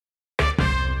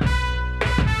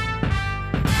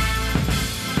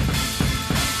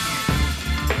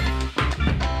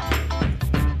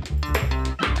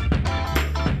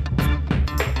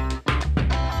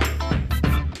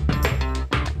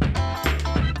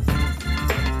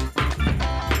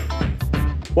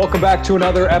Welcome back to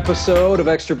another episode of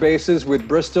Extra Bases with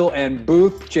Bristol and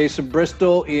Booth. Jason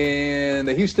Bristol in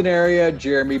the Houston area,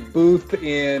 Jeremy Booth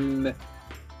in,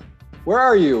 where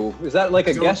are you? Is that like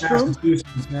a guest room?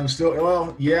 I'm still,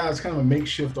 well, yeah, it's kind of a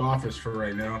makeshift office for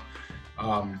right now.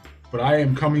 But I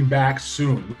am coming back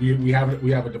soon. We have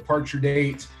a departure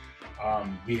date.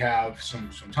 We have some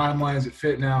timelines that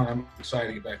fit now, and I'm excited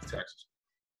to get back to Texas.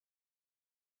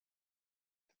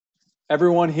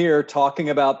 Everyone here talking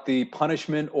about the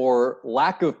punishment or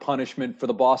lack of punishment for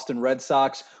the Boston Red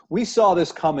Sox. We saw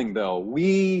this coming, though.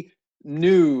 We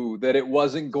knew that it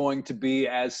wasn't going to be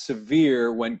as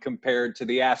severe when compared to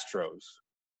the Astros.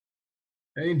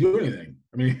 They didn't do anything.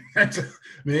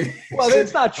 Well,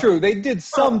 that's not true. They did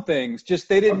some things, just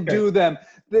they didn't do them.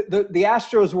 The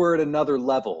Astros were at another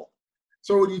level.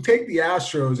 So when you take the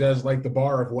Astros as like the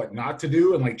bar of what not to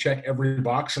do and like check every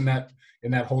box in that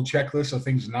whole checklist of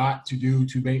things not to do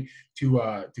to get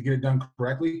it done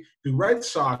correctly, the Red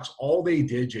Sox, all they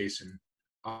did, Jason,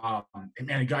 and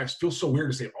man, guys, it feels so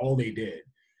weird to say all they did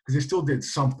because they still did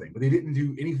something, but they didn't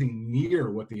do anything near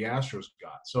what the Astros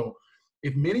got. So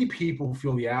if many people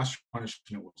feel the Astros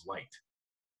punishment was light,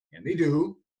 and they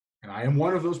do, and I am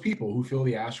one of those people who feel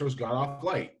the Astros got off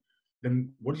light,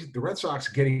 then the Red Sox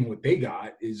getting what they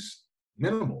got is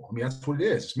minimal. I mean, that's what it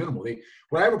is. It's minimal.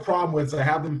 What I have a problem with is I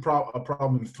have a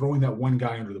problem throwing that one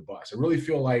guy under the bus. I really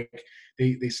feel like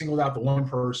they singled out the one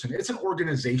person. It's an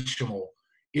organizational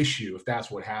issue if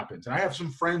that's what happens. And I have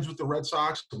some friends with the Red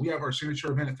Sox. We have our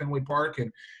signature event at Fenway Park,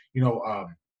 and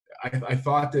I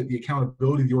thought that the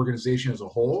accountability of the organization as a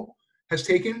whole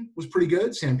was pretty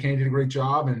good. Sam Kane did a great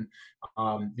job, and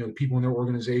the people in their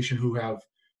organization who have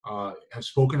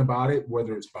spoken about it,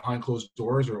 whether it's behind closed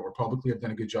doors or publicly, have done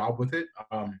a good job with it.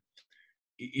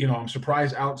 I'm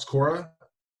surprised Alex Cora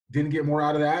didn't get more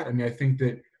out of that. I mean, I think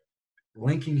that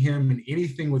linking him in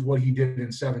anything with what he did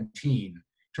in 17,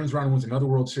 turns around and wins another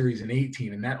World Series in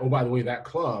 18, and that, oh, by the way, that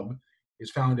club is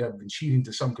found to have been cheating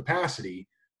to some capacity,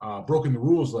 broken the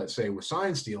rules, let's say, with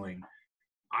sign stealing.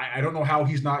 I don't know how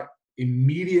he's not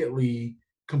immediately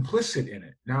complicit in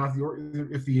it. Now,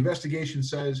 if the investigation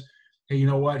says, hey, you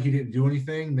know what, he didn't do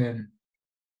anything, then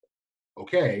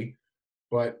okay.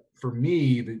 But for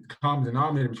me, the common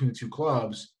denominator between the two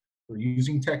clubs were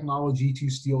using technology to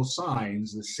steal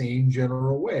signs the same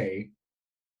general way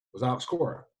was Alex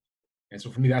Cora. And so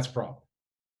for me, that's a problem.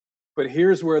 But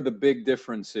here's where the big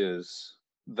difference is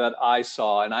that I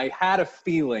saw, and I had a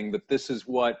feeling that this is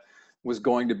what was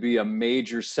going to be a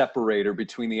major separator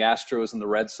between the Astros and the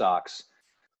Red Sox,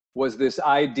 was this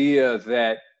idea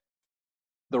that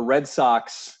the Red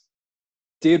Sox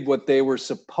did what they were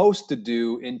supposed to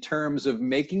do in terms of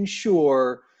making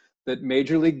sure that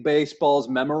Major League Baseball's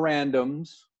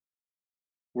memorandums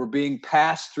were being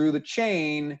passed through the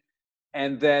chain,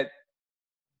 and that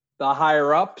the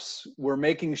higher ups were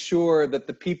making sure that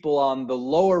the people on the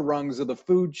lower rungs of the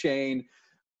food chain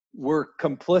were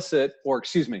complicit,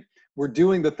 were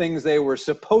doing the things they were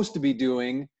supposed to be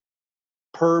doing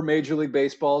per Major League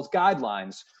Baseball's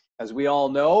guidelines. As we all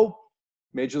know,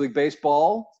 Major League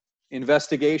Baseball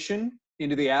investigation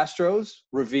into the Astros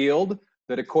revealed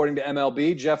that, according to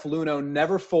MLB, Jeff Luhnow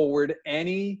never forwarded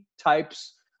any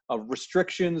types of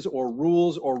restrictions or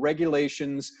rules or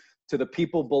regulations to the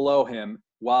people below him,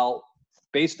 while,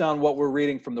 based on what we're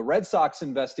reading from the Red Sox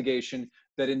investigation,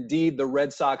 that indeed the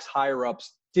Red Sox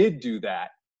higher-ups did do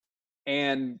that.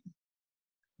 And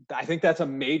I think that's a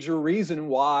major reason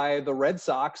why the Red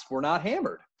Sox were not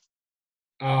hammered.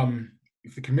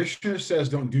 If the commissioner says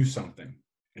don't do something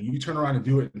and you turn around and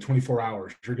do it in 24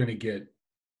 hours, you're going to get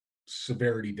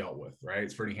severity dealt with, right?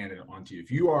 It's already handed onto you. If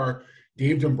you are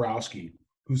Dave Dombrowski,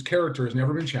 whose character has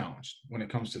never been challenged when it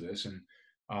comes to this, and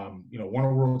won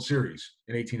a World Series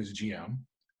in 18 as a GM,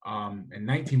 and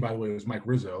 19, by the way, was Mike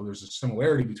Rizzo. There's a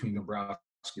similarity between Dombrowski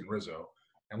and Rizzo.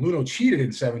 And Luhnow cheated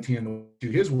in 17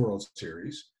 to his World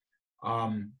Series.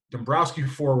 Dombrowski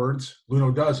forwards,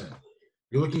 Luhnow doesn't.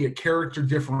 You're looking at character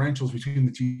differentials between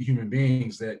the two human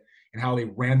beings and how they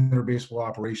ran their baseball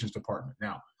operations department.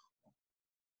 Now,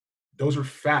 those are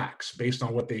facts based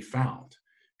on what they found.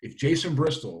 If Jason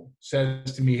Bristol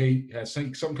says to me, hey,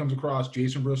 something comes across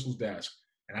Jason Bristol's desk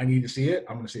and I need to see it,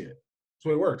 I'm going to see it. That's the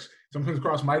way it works. Something comes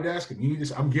across my desk and you need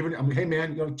this, hey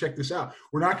man, check this out.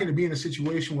 We're not going to be in a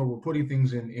situation where we're putting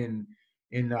things in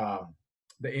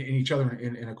each other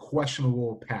in a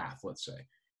questionable path, let's say.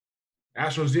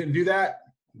 Astros didn't do that.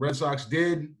 Red Sox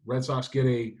did. Red Sox get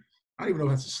I don't even know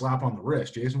if that's a slap on the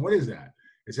wrist. Jason, what is that?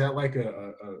 Is that like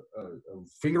a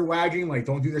finger wagging, like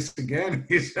don't do this again?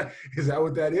 Is that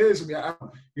what that is? I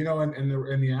mean, and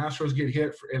the Astros get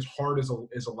hit as hard as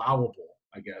allowable,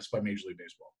 I guess, by Major League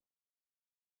Baseball.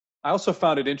 I also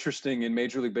found it interesting in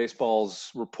Major League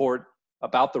Baseball's report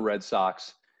about the Red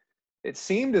Sox. It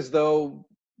seemed as though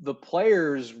the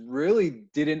players really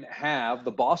didn't have,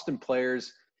 the Boston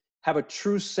players have a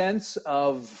true sense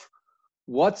of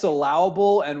what's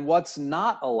allowable and what's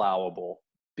not allowable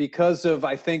because of,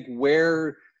 I think,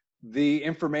 where the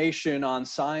information on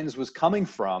signs was coming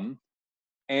from.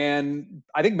 And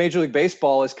I think Major League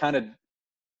Baseball is kind of,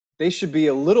 they should be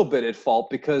a little bit at fault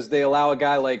because they allow a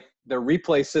guy like their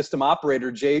replay system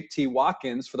operator, JT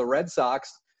Watkins, for the Red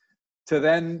Sox to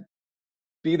then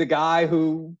be the guy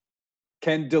who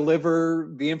can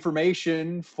deliver the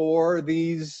information for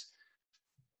these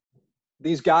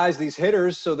guys, these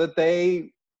hitters, so that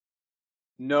they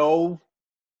know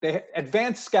they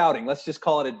advanced scouting. Let's just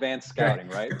call it advanced scouting,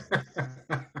 right?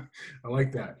 I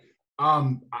like that.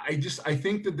 I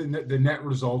think that the net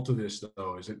result of this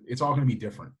though is that it's all going to be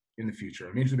different in the future.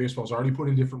 Major League Baseball's already put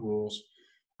in different rules.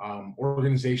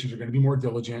 Organizations are going to be more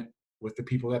diligent with the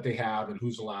people that they have and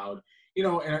who's allowed.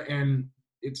 And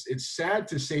it's sad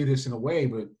to say this in a way,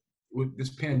 but with this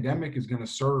pandemic is going to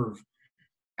serve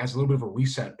as a little bit of a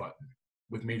reset button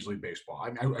with Major League Baseball.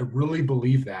 I really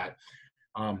believe that.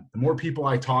 The more people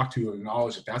I talk to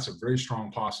acknowledge that that's a very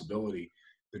strong possibility.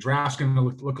 The draft's going to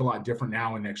look a lot different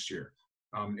now and next year.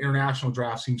 International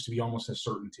draft seems to be almost a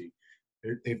certainty.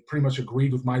 They've pretty much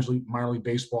agreed with minor league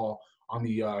baseball on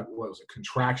the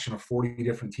contraction of 40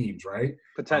 different teams, right?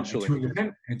 Potentially.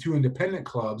 And two independent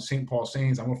clubs, St. Paul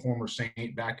Saints. I'm a former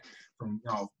Saint back from,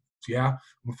 I'm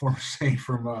a former Saint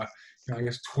from, I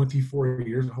guess 24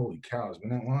 years. Holy cow, it's been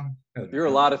that long? You're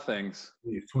a lot of things.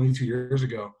 22 years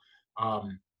ago.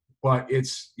 But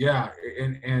it's,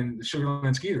 and the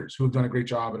Sugarland Skeeters, who have done a great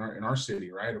job in our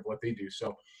city, right, of what they do.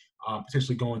 So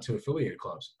potentially going to affiliated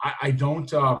clubs. I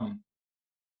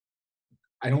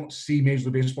don't see Major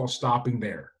League Baseball stopping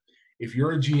there. If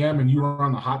you're a GM and you are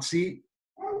on the hot seat,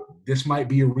 this might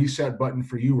be a reset button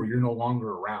for you where you're no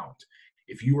longer around.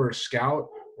 If you were a scout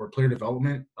or player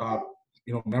development,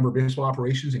 member of baseball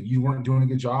operations and you weren't doing a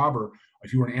good job, or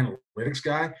if you were an analytics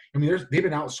guy, I mean, they've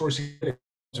been outsourcing.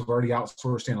 Have already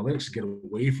outsourced analytics to get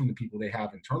away from the people they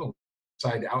have internally,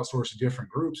 decide to outsource to different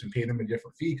groups and pay them a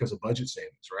different fee because of budget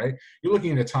savings, right? You're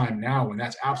looking at a time now when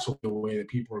that's absolutely the way that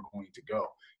people are going to go.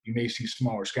 You may see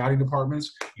smaller scouting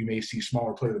departments. You may see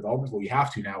smaller player development. Well, you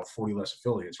have to now with 40 less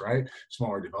affiliates, right?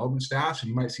 Smaller development staffs, and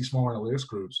you might see smaller analytics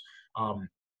groups.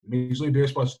 Major League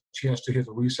Baseball has a chance to hit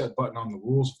the reset button on the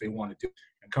rules if they want to do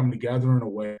and come together in a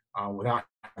way without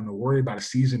having to worry about a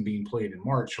season being played in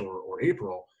March or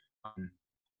April.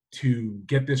 To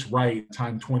get this right,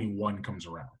 time 21 comes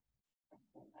around.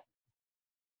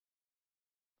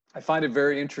 I find it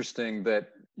very interesting that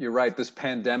you're right. This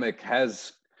pandemic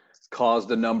has caused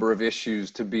a number of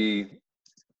issues to be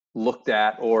looked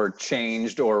at or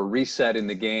changed or reset in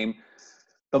the game.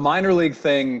 The minor league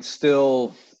thing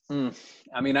still, I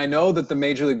know that the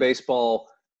Major League Baseball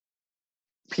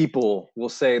people will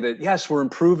say that, yes, we're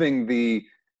improving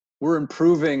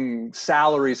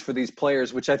salaries for these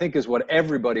players, which I think is what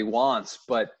everybody wants.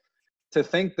 But to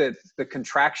think that the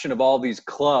contraction of all these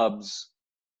clubs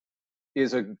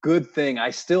is a good thing, I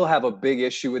still have a big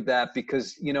issue with that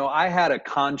because, I had a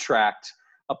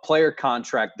player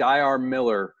contract, Dyer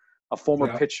Miller, a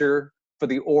former pitcher for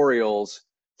the Orioles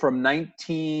from late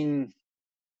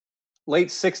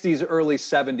 60s, early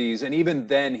 70s. And even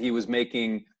then he was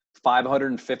making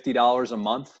 $550 a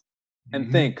month.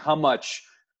 And think how much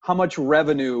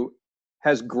revenue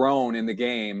has grown in the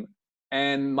game.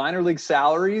 And minor league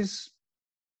salaries,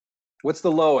 what's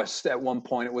the lowest at one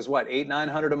point? It was what,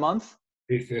 $800-900 a month?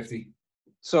 $850.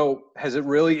 So has it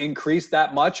really increased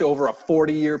that much over a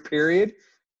 40-year period?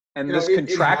 And this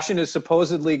contraction is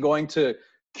supposedly going to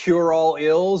cure all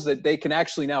ills, that they can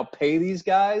actually now pay these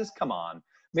guys? Come on.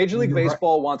 Major League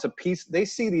Baseball wants a piece. They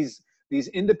see these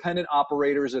independent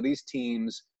operators of these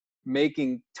teams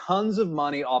making tons of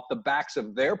money off the backs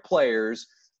of their players,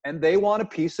 and they want a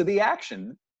piece of the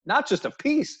action. Not just a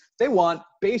piece. They want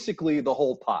basically the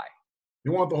whole pie.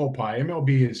 They want the whole pie.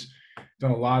 MLB has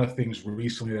done a lot of things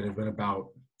recently that have been about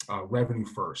revenue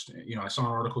first. I saw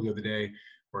an article the other day,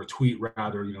 or a tweet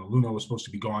rather, Luno was supposed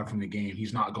to be gone from the game.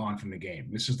 He's not gone from the game.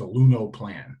 This is the Luno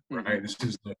plan, right? Mm-hmm. This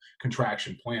is the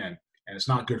contraction plan, and it's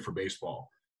not good for baseball.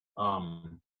 For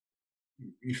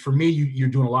me, you're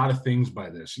doing a lot of things by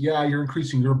this. Yeah, you're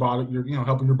increasing your bottom, you're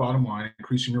helping your bottom line,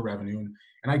 increasing your revenue,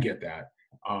 and I get that.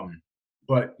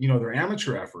 But their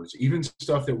amateur efforts, even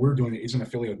stuff that we're doing that isn't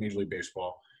affiliated with Major League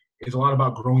Baseball, is a lot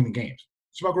about growing the games.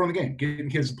 It's about growing the game, getting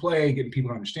kids to play, getting people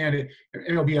to understand it. And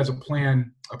MLB has a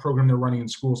program they're running in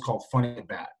schools called Fun at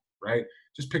Bat, right?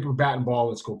 Just pick up a bat and ball.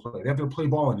 Let's go play. They have their play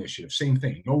ball initiative. Same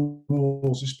thing. No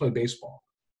rules. Just play baseball.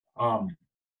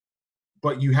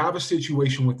 But you have a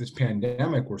situation with this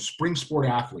pandemic where spring sport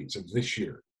athletes of this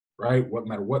year, right, what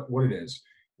matter what it is,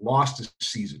 lost a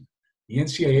season. The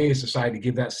NCAA has decided to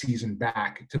give that season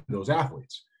back to those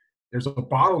athletes. There's a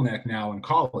bottleneck now in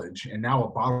college and now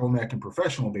a bottleneck in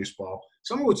professional baseball,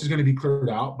 some of which is going to be cleared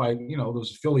out by,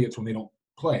 those affiliates when they don't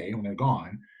play, when they're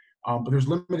gone. But there's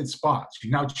limited spots.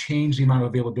 You now change the amount of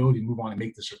availability to move on and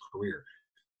make this a career.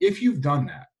 If you've done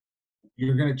that,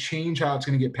 you're going to change how it's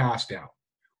going to get passed down,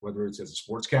 whether it's as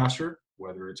a sportscaster,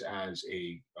 whether it's as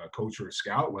a coach or a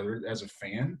scout, whether it's as a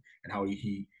fan and how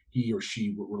he or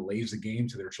she relays the game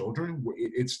to their children.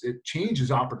 It changes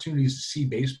opportunities to see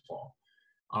baseball.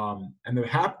 And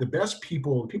the best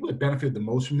people, the people that benefited the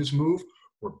most from this move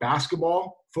were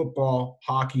basketball, football,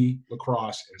 hockey,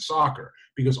 lacrosse, and soccer,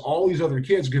 because all these other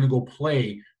kids are going to go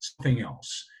play something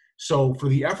else. So for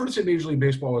the efforts that Major League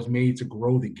Baseball has made to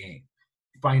grow the game,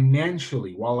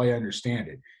 financially, while I understand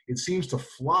it, it seems to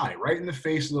fly right in the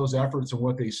face of those efforts and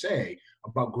what they say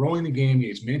about growing the game,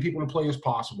 get as many people to play as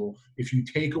possible if you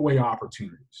take away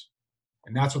opportunities.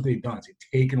 And that's what they've done.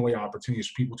 They've taken away opportunities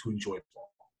for people to enjoy ball.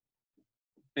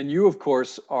 And you, of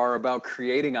course, are about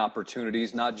creating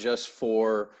opportunities, not just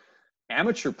for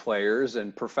amateur players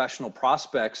and professional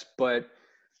prospects, but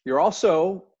you're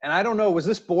also, and I don't know, was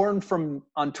this born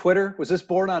on Twitter? Was this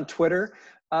born on Twitter?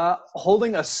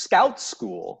 Holding a scout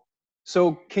school.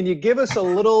 So can you give us a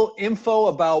little info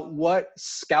about what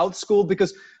scout school,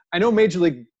 because I know Major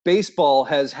League Baseball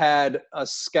has had a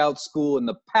scout school in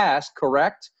the past,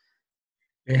 correct?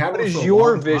 What is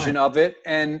your vision of it,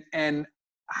 and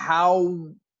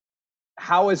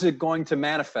how is it going to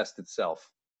manifest itself?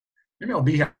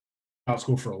 MLB had a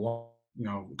school for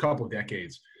a couple of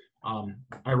decades.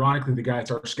 Ironically, the guy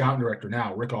that's our scouting director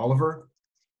now, Rick Oliver,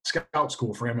 scout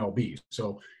school for MLB.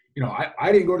 So,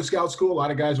 I didn't go to scout school. A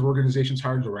lot of guys or organizations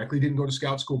hired directly didn't go to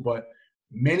scout school, but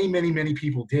many, many, many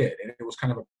people did. And it was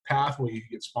kind of a path where you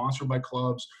could get sponsored by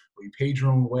clubs, where you paid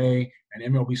your own way,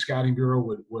 and MLB Scouting Bureau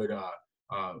would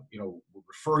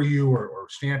refer you or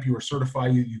stamp you or certify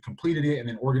you. You completed it, and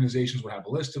then organizations would have a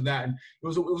list of that. And it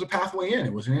was a pathway in.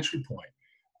 It was an entry point.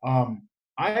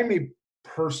 I'm a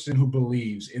person who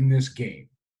believes in this game.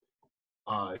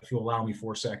 If you'll allow me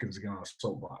 4 seconds to get on a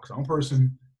soapbox, I'm a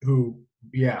person who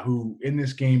in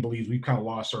this game believes we've kind of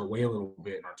lost our way a little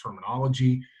bit in our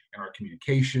terminology, in our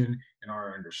communication, in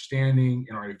our understanding,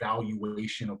 in our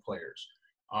evaluation of players.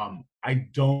 I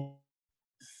don't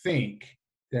think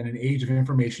that in an age of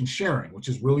information sharing, which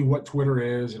is really what Twitter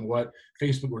is and what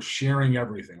Facebook, we're sharing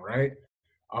everything, right?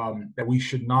 That we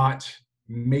should not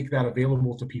make that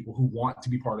available to people who want to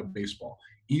be part of baseball.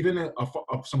 Even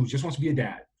someone who just wants to be a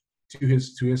dad to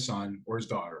his son or his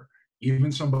daughter,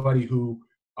 even somebody who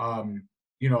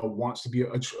wants to be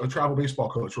a travel baseball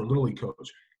coach or a little league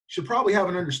coach, should probably have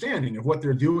an understanding of what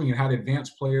they're doing and how to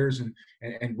advance players and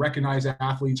recognize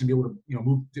athletes and be able to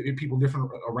move people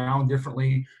around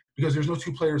differently, because there's no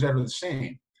two players that are the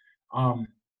same.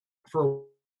 For a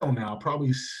while now,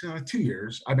 probably 2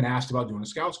 years, I've been asked about doing a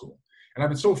scout school. And I've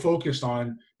been so focused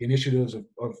on the initiatives of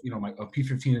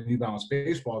P15 and New Balance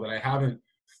Baseball that I haven't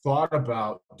thought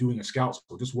about doing a scout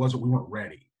school. It just wasn't, we weren't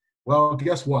ready. Well,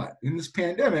 guess what? In this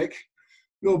pandemic,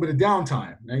 a little bit of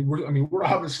downtime. We're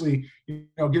obviously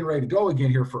getting ready to go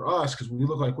again here for us because we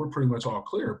look like we're pretty much all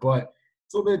clear, but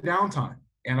it's a little bit of downtime.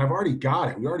 And I've already got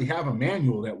it. We already have a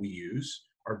manual that we use.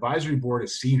 Our advisory board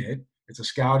has seen it. It's a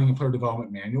scouting and player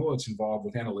development manual. It's involved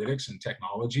with analytics and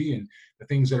technology and the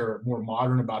things that are more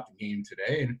modern about the game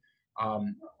today. And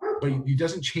but it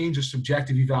doesn't change the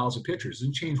subjective evals of pitchers. It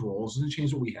doesn't change roles. It doesn't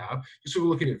change what we have. Just so we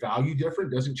look at it value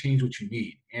different, doesn't change what you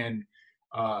need. And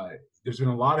there's been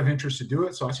a lot of interest to do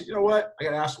it. So I said, you know what? I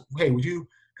got to ask, hey, would you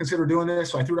consider doing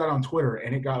this? So I threw it out on Twitter,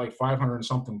 and it got like 500 and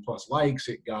something plus likes.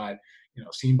 It got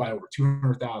seen by over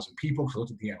 200,000 people. Because I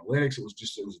looked at the analytics. It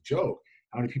was a joke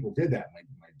how many people did that. My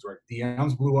direct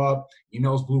DMs blew up,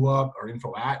 emails blew up, our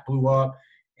info blew up.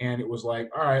 And it was like,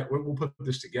 all right, we'll put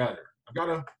this together. I've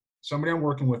got somebody I'm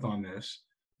working with on this,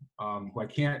 who I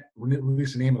can't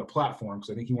release the name of the platform because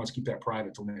I think he wants to keep that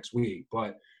private till next week.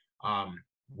 But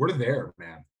we're there,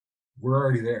 man. We're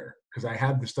already there because I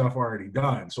had the stuff already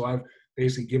done. So I've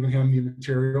basically given him the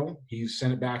material. He's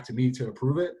sent it back to me to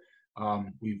approve it.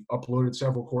 We've uploaded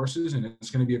several courses, and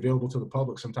it's going to be available to the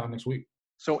public sometime next week.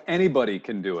 So anybody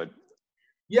can do it?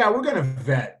 Yeah, we're going to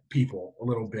vet people a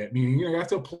little bit. Meaning, you have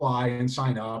to apply and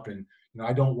sign up. And,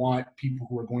 I don't want people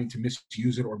who are going to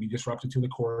misuse it or be disruptive to the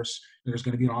course. There's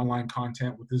going to be an online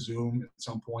content with the Zoom at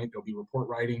some point. There'll be report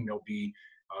writing. There'll be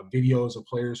videos of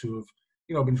players who have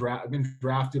been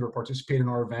drafted or participated in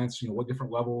our events. What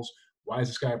different levels? Why is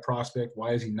this guy a prospect?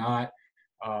 Why is he not?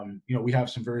 We have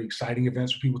some very exciting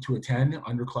events for people to attend.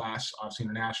 Underclass, obviously,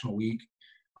 International Week.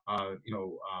 Our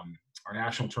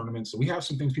national tournaments. So we have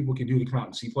some things people can do to come out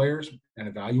and see players and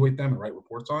evaluate them and write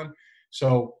reports on.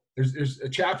 So there's a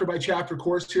chapter by chapter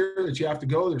course here that you have to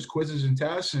go. There's quizzes and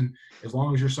tests, and as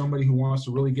long as you're somebody who wants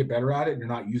to really get better at it and you're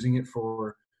not using it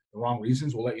for the wrong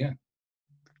reasons, we'll let you in.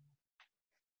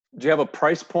 Do you have a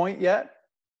price point yet?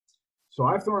 So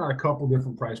I've thrown out a couple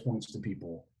different price points to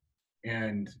people,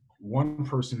 and one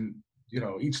person,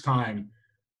 each time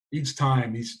these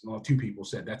two people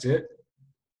said, "That's it."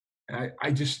 And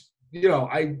I just,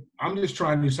 I'm just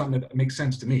trying to do something that makes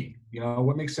sense to me.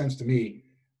 What makes sense to me,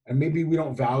 and maybe we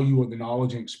don't value the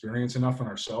knowledge and experience enough in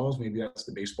ourselves. Maybe that's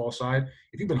the baseball side.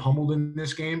 If you've been humbled in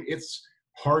this game, it's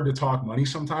hard to talk money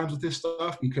sometimes with this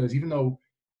stuff, because even though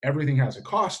everything has a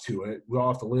cost to it, we all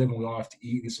have to live and we all have to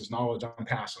eat. This is knowledge I'm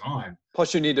passing on.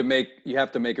 Plus, you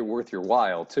have to make it worth your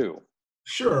while too.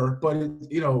 Sure, but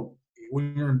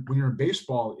when you're in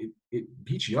baseball, it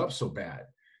beats you up so bad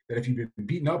that if you've been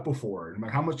beaten up before, no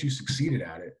matter how much you succeeded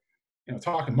at it,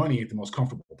 talking money ain't the most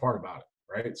comfortable part about it,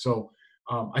 right? So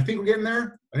I think we're getting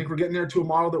there. I think we're getting there to a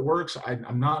model that works.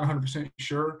 I'm not 100%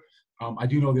 sure. I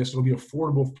do know this. It'll be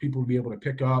affordable for people to be able to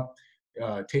pick up,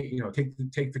 take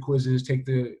the quizzes, take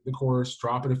the course,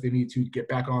 drop it if they need to, get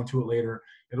back onto it later.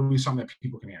 It'll be something that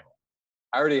people can handle.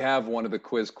 I already have one of the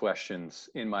quiz questions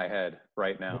in my head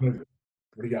right now. What do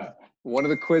you got? One of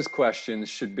the quiz questions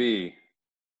should be,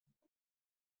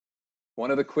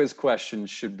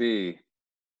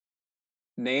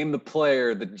 name the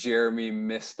player that Jeremy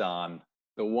missed on,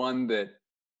 the one that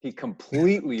he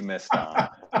completely missed on.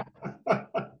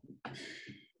 I'm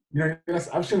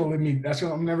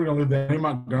never gonna live that. Ray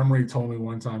Montgomery told me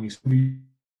one time he's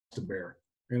a bear.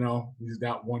 He's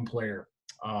that one player.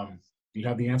 Do you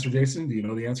have the answer, Jason? Do you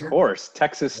know the answer? Of course,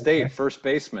 Texas State, first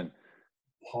baseman.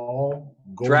 Paul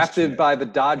Goldschmidt. Drafted by the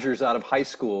Dodgers out of high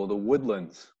school, the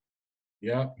Woodlands.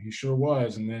 Yeah, he sure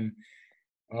was. And then,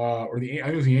 I think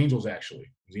it was the Angels, actually. It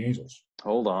was the Angels.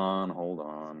 Hold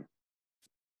on.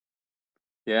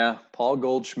 Yeah, Paul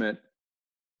Goldschmidt.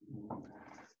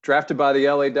 Drafted by the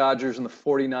LA Dodgers in the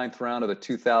 49th round of the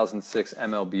 2006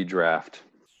 MLB draft.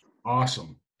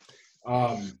 Awesome.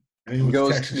 And he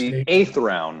goes to the 8th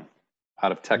round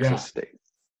out of Texas State.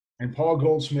 And Paul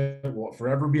Goldschmidt will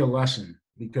forever be a lesson,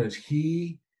 because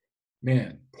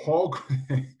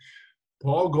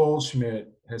Paul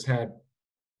Goldschmidt has had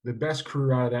the best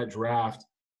career out of that draft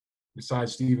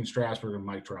besides Steven Strasburg and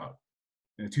Mike Trout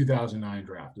in the 2009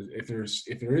 draft. If there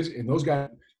is, and those guys,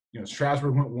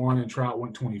 Strasburg went 1 and Trout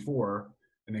went 24,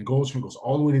 and then Goldschmidt goes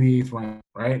all the way to the 8th round,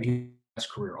 right? He has a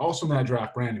career. Also in that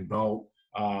draft, Brandon Belt,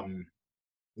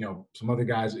 some other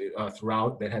guys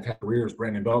throughout that have had careers.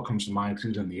 Brandon Belt comes to mind because he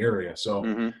was in the area.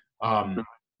 So,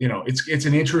 it's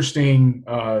an interesting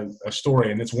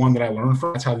story, and it's one that I learned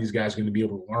from. That's how these guys are going to be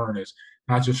able to learn, is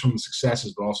not just from the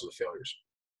successes, but also the failures.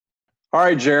 All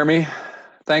right, Jeremy.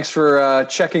 Thanks for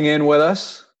checking in with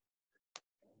us.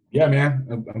 Yeah, man.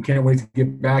 I can't wait to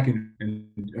get back. And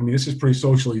this is pretty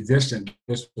socially distant,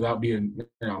 just without being,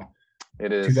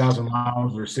 it is 2,000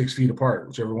 miles or 6 feet apart,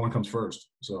 whichever one comes first.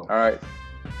 So, all right.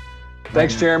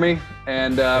 Thanks, Jeremy.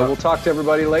 And we'll talk to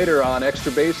everybody later on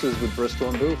Extra Bases with Bristol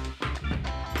and Booth.